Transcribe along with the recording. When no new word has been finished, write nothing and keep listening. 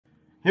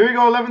Here we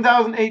go,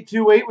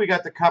 11,828. We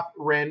got the cup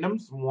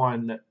randoms.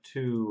 1,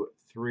 2,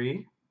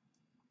 3.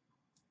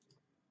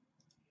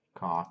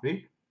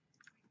 Copy.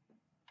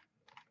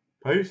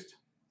 Paste.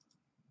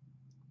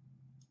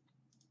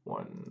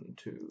 1,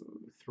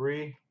 2,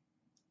 3.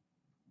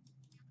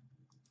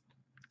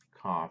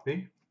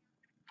 Copy.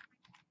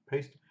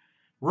 Paste.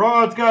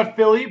 Rod's got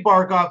Philly,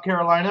 Barkov,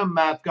 Carolina,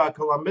 Matt's got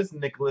Columbus,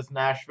 Nicholas,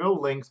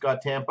 Nashville, Link's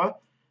got Tampa,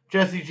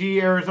 Jesse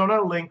G,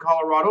 Arizona, Link,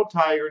 Colorado,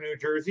 Tiger, New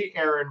Jersey,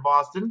 Aaron,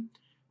 Boston,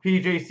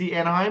 PJC,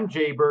 Anaheim,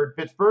 Jay Bird,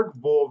 Pittsburgh,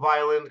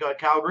 Violin's got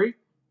Calgary,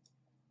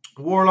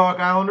 Warlock,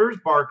 Islanders,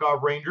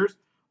 Barkov, Rangers,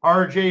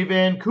 RJ,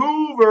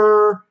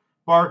 Vancouver,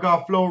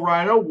 Barkov,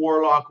 Florida,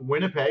 Warlock,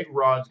 Winnipeg,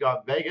 Rod's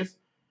got Vegas,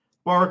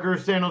 Barker,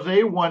 San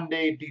Jose, One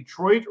Day,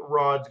 Detroit,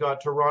 Rod's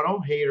got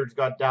Toronto, Hater's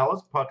got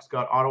Dallas, Puck's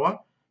got Ottawa,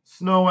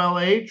 Snow,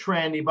 LA,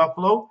 Trandy,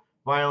 Buffalo,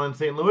 Violent,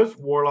 St. Louis,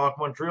 Warlock,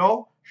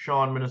 Montreal,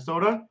 Sean,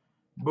 Minnesota,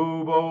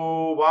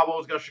 Boobo,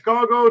 Bobo's got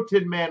Chicago,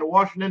 Tin Man,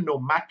 Washington,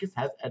 Nomakis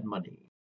has Edmonton.